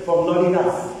delivered from not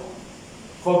enough,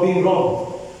 from being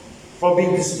wronged, from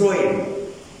being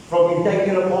destroyed, from being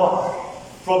taken apart,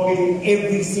 from being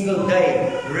every single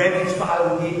day ravaged by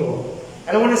other people.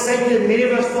 And I want to say to you, many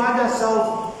of us find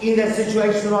ourselves in that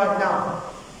situation right now.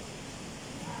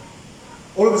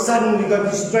 All of a sudden we've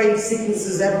got these strange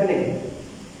sicknesses happening.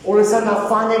 All of a sudden our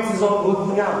finances aren't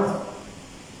working out.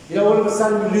 You know, all of a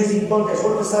sudden we're losing contacts.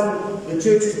 All of a sudden the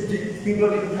churches, people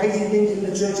are doing crazy things in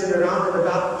the church and around and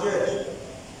about the church.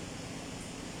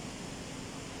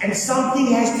 And something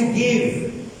has to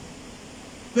give.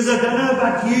 Because I don't know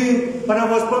about you, but I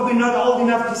was probably not old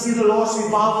enough to see the last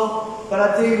revival. But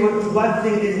I tell you what, one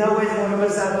thing, there's no way I'm going to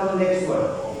miss out on the next one.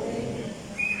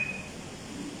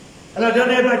 And I don't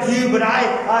know about you, but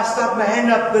I stuck my hand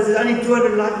up because there's only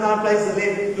 299 places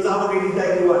left because I've already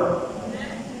taken one.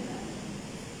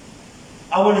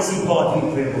 I want to see God do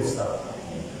incredible stuff.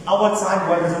 I want sign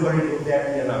wonders and miracles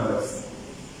there in our midst.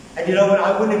 And you know what?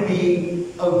 I want to be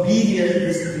obedient,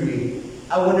 listen to me.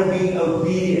 I want to be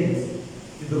obedient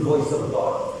to the voice of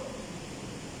God.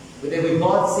 Whenever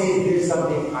God says do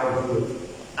something, I do it.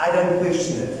 I don't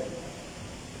question it.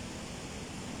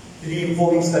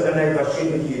 3-4 weeks ago, I don't know if I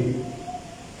shared with you,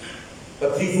 but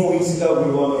 3-4 weeks ago, we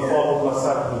were on the farm with my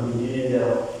son in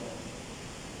Uniondale.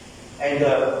 And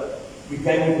we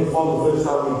came into the farm the first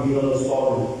time we've been on this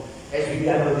farm. As we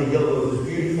came over the hill, there was this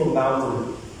beautiful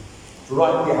mountain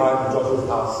right behind Joshua's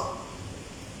house.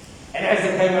 And as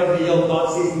they came over the hill, God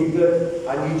says to me, good,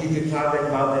 I need you to climb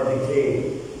that mountain and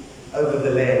declare over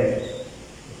the land.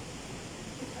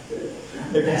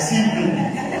 Have you seen me?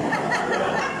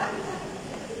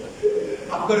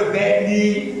 I've got a bad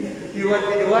knee. You want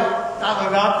me to what? Climb a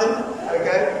mountain?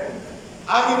 Okay?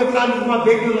 I've even climbed with my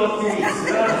bed for 2 weeks.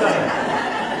 You know what I'm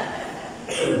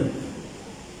saying?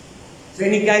 So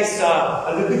in any case, I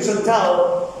look at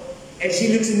Chantal, and she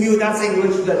looks at me without saying a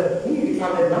word. She goes, you need to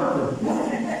climb that mountain.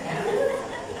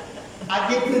 I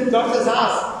get to the doctor's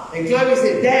house, and Chloe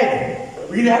said, Dad,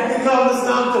 we're going to have to climb this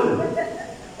mountain.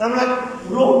 And I'm like,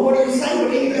 Lord, what are you saying?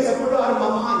 What are you guys? I put it out of my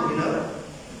mind, you know.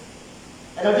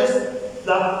 And I just,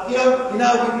 like, you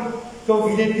know,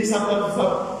 confidently sometimes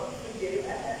God,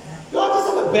 just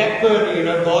have a back burner, you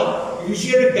know, God. If you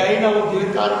share again, I will do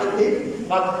it kind of thing.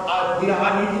 But, I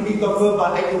need to be confirmed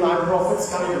by 8 to 9 prophets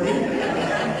kind of thing.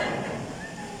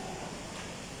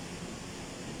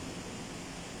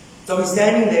 So we're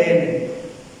standing there,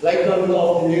 and late on in the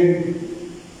afternoon,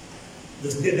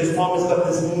 this farmer's got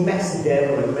this massive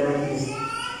dam on it,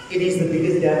 and it is the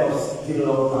biggest dam I've seen in a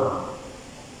long time.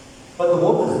 But the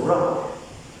water is brown.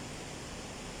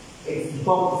 You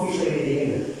can't fish or anything in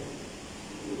it.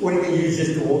 What do you use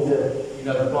just to water, you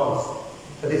know, the plants?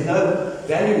 But there's no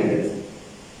value in it.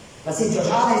 I said, Josh,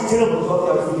 that's terrible. I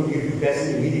was thinking you could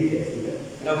capacity immediately.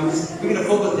 You know, we're going to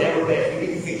fill this dam with that. We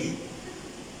need to fish.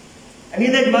 And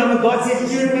in that moment, God said,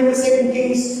 do you remember 2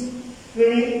 Kings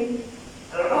 20?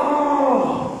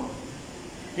 Oh!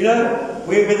 You know,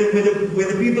 where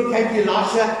the people came to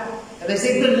Elisha and they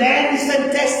said, the land is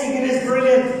fantastic, it is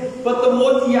brilliant, but the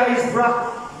water here is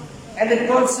rough and it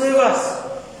can't serve us.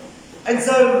 And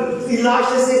so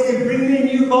Elisha says to him, bring me a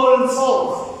new bowl and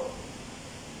salt.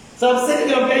 So I'm sitting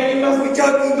there, I'm going, you must be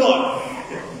joking, God.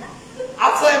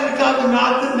 After having to climb the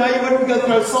mountain, now you want me to go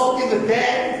throw salt in the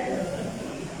pan?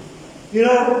 You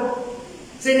know?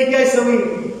 So in any case,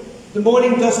 the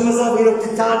morning, Josh and myself went up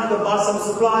to town to go buy some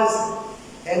supplies.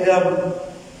 And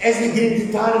as we get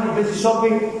into town and we're busy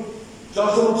shopping,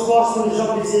 Joshua walks past in the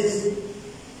shop and says,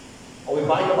 are we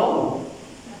buying a bowl?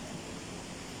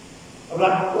 I'm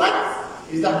like, what?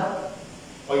 He's like,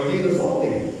 are you doing the salt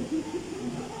thing?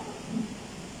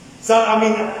 So,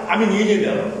 I'm in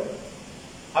Unionville.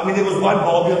 There was one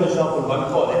Barbie on the shelf and one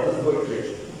car. That was the work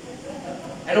collection.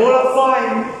 And all I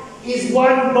find is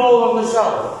one bowl on the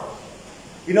shelf.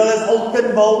 You know those old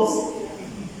tin bowls?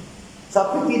 So I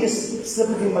quickly just slip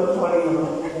it in my trolley.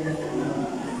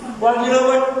 Well, you know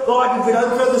what? God, if we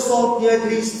don't throw the salt here, at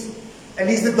least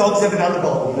the dogs have another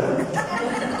bowl, you know?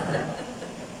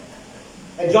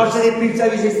 And Josh said, every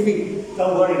time he says to me,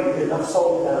 don't worry, there's enough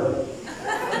salt now.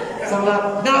 So I'm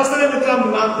like, no, I still haven't climbed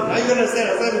the mountain. Now you understand,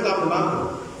 I still haven't climbed the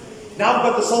mountain. Now I've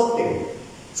got the salt thing.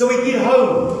 So we get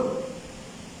home.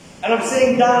 And I'm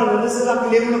sitting down, and this is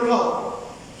like 11 o'clock.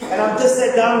 And I've just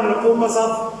sat down and I poured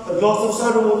myself a glass of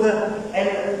soda water, and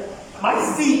my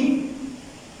feet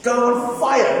go on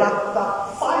fire, like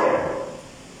fire.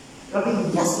 And I'm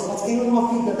thinking, yes, what's going on with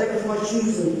my feet? I take off my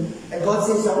shoes, and God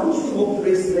says, I want you to walk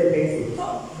the rest of the day barefoot.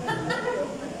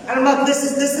 And I'm like, this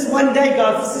is one day,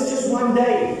 God. This is just one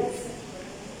day.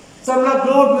 So I'm like,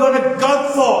 Lord, we're on a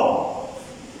goat farm.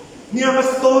 You know, my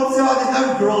thoughts are, there's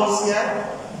no grass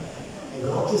here. And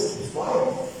God just keeps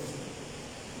quiet.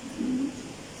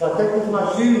 So I take off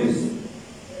my shoes.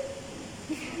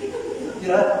 You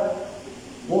know,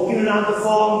 walking around the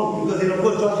farm, because then of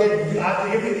course Josh had, after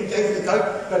everything, chase the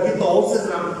goat, go get the horses,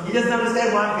 and he doesn't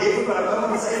understand why I'm barefoot, but I don't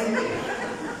want to say anything.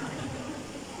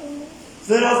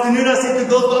 So that afternoon I said to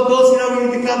girls, you know, we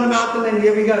need to climb the mountain, and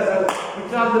here we go. So we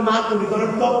climbed the mountain, we got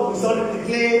on top, and we started to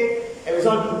declare, and we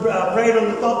started to pray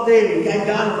on the top there, and we came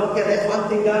down, and okay, that's one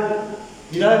thing done.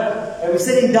 You know, and we're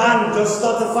sitting down, and Josh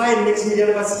starts a fire, and next to me, the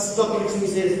other guy sits talking next to me,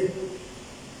 says,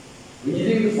 when you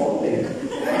doing the salt thing?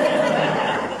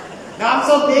 Now I'm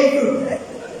so barefoot.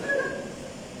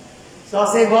 So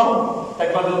I said, well,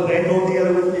 take my little granddaughter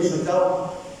together with me, she'll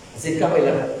tell. I said, come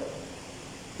here,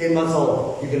 10 months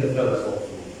old, you're going to throw the salt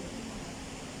for me.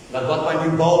 And I got my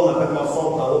new bowl, and I got my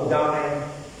salt, and I walked down there,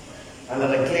 and I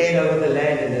declared over the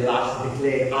land, and Elisha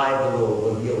declared, I, the Lord,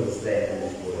 will heal this land and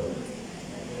this water.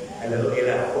 And little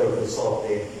Ella poured the salt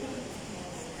there.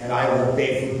 And I walked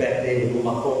barefoot back there with all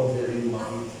my thorns in my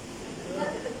feet.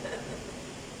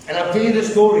 And I'm telling you the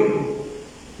story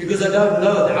because I don't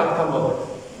know the outcome of it.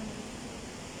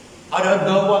 I don't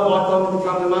know why God told me to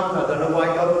climb the mountain. I don't know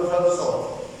why He told me to throw the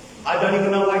salt. I don't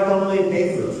even know why He told me to be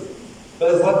barefoot.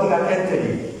 But there's one thing I can tell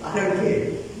you. I don't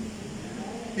care.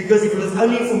 Because if it was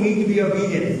only for me to be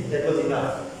obedient, that was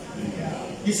enough.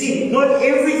 You see, not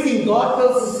everything God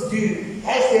tells us to do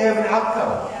has to have an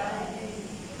outcome.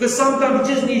 Because sometimes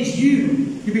it just needs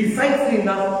you to be faithful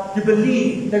enough to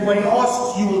believe that what He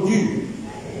asks you will do.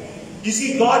 You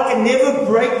see, God can never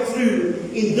break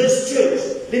through in this church.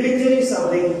 Let me tell you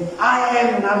something. I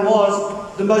am and I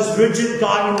was the most rigid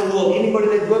guy in the world.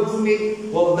 Anybody that worked for me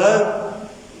will know.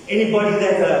 Anybody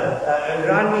that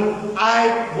around me,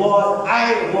 I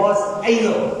was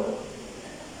anal.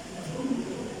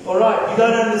 Alright, you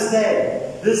don't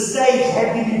understand. This stage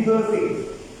had to be perfect.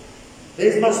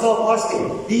 There's my staff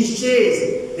asking. These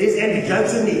chairs, there's Andy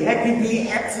Jones and me, had to be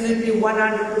absolutely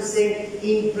 100%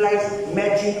 in place,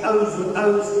 matching O's with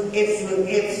O's, F's with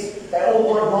F's. They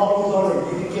all got markers on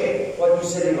it. You can check what you're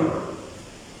sitting on.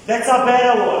 That's how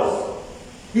bad I was.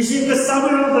 You see, because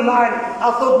somewhere along the line,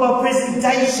 I thought my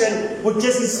presentation would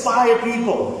just inspire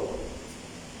people.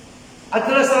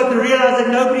 Until I started to realize that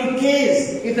nobody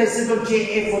cares if they sit on chair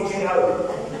F or chair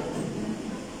O.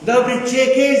 Nobody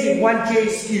cares if one chair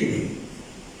is skewed.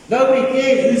 Nobody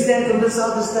cares who stands on this side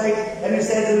of the stage and who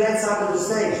stands on that side of the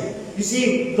stage. You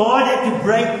see, God had to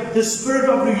break the spirit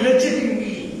of religion in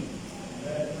me.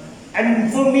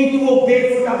 And for me to walk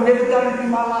barefoot, I've never done it in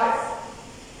my life.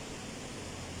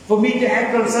 For me to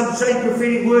act on some strange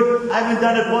prophetic word, I haven't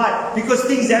done it. Why? Because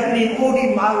things happen in order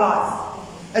in my life.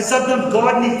 And sometimes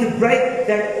God needs to break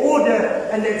that order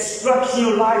and that structure in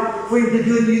your life for Him to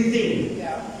do a new thing.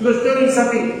 Because tell me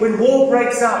something, when war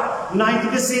breaks out,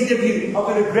 90% of you are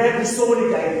going to grab the sword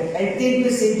again, and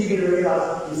 10% you're going to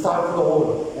realize it's time for the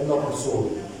order and not the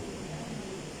sword.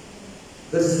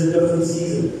 This is a different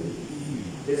season.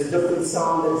 There's a different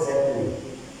sound that's happening.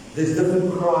 There's a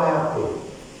different cry out there.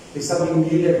 There's something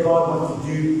new that God wants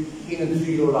to do in and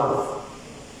through your life.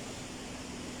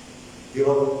 You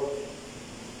know?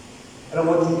 And I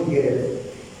want you to get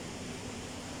it.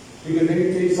 Because let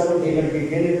me tell you something, they're going to be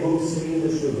many books sitting in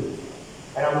this room.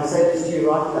 And I'm going to say this to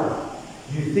you right now.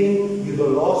 You think you're the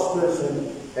last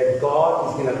person that God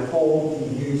is going to call to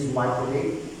use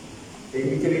mightily? Let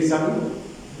me tell you something.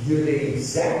 You're the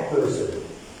exact person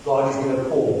God is going to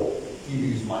call to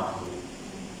use mightily.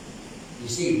 You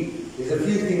see, there's a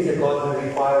few things that God will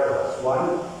require of us.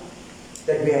 One,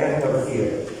 that we have no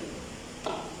fear.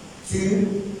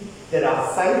 Two, that our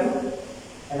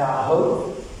faith and our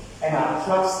hope and our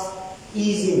trust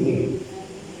is in Him.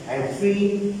 And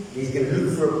three, He's going to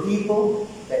look for a people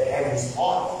that have His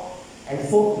heart. And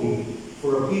fourthly,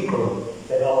 for a people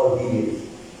that are obedient.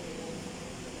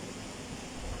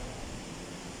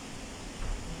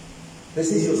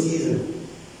 This is your season.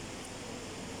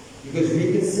 Because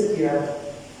we can sit here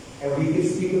and we can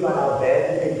speak about how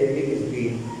bad the pandemic has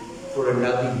been for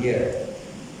another year.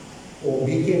 Or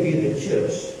we can be the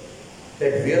church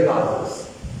that realizes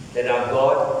that our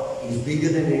God is bigger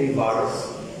than any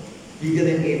virus, bigger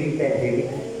than any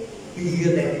pandemic,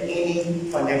 bigger than any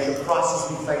financial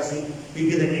crisis we're facing,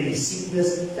 bigger than any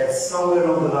sickness that's somewhere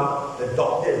along the line the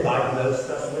doctor diagnosed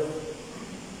us with.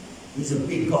 He's a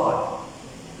big God.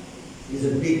 He's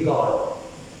a big God.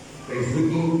 But He's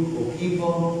looking for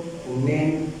people, for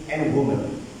men and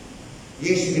women.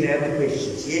 Yes, you can have the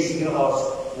questions. Yes, you can ask,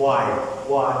 why?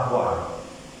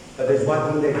 But there's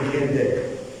one thing that Gideon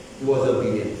did. He was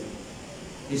obedient.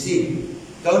 You see,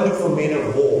 don't look for men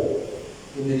of war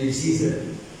in the new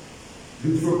season.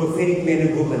 Look for prophetic men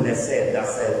and women that said,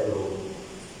 thus saith the Lord.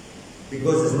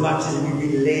 Because as much as we've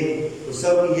been led for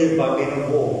so many years by men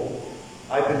of war,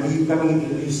 I believe coming into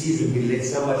the new season, we've been led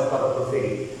so much by the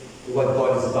prophetic to what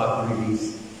God is about to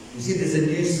release. You see, there's a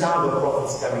new sound of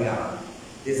prophets coming out.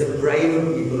 There's a brave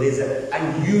of people. There's an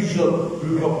unusual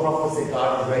group of prophets that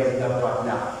God is raising up right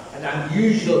now. An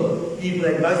unusual people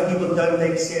that most people don't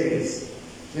take serious.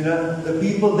 You know, the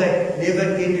people that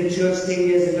never attended church 10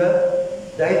 years ago,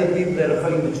 they're the people that are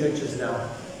filling the churches now.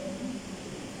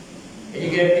 And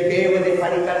you're going to have to bear with their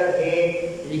funny colored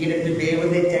hair, and you're going to have to bear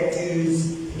with their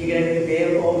tattoos, and you're going to have to bear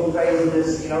with all the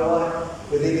craziness. You know what?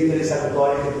 But let me tell you something,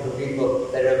 God is looking for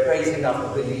people that are crazy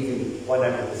enough to believe Him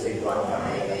 100% right now.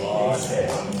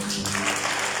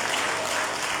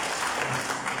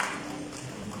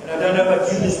 And I don't know about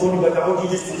you this morning, but I want you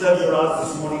just to close your eyes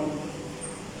this morning.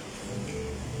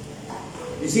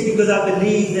 You see, because I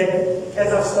believe that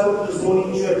as I've spoken this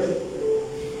morning, church,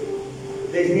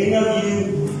 there's many of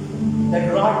you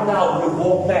that right now will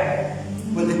walk back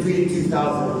with the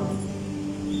 22,000.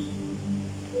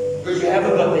 Because you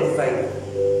haven't got that faith.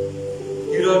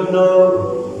 You don't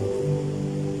know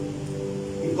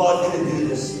if God's going to do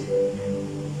this.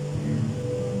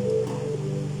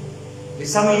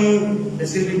 There's some of you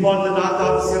that's going to be part of the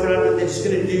 9,700, they're just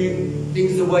going to do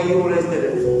things the way you always did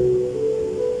it.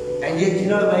 And yet, you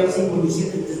know, amazing when you see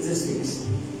the statistics,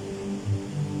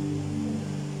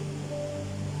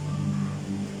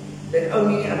 that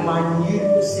only a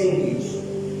minute percentage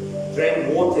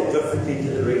drank water differently to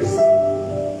the rest.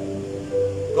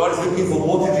 God is looking for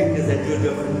water drinkers that do it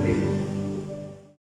differently.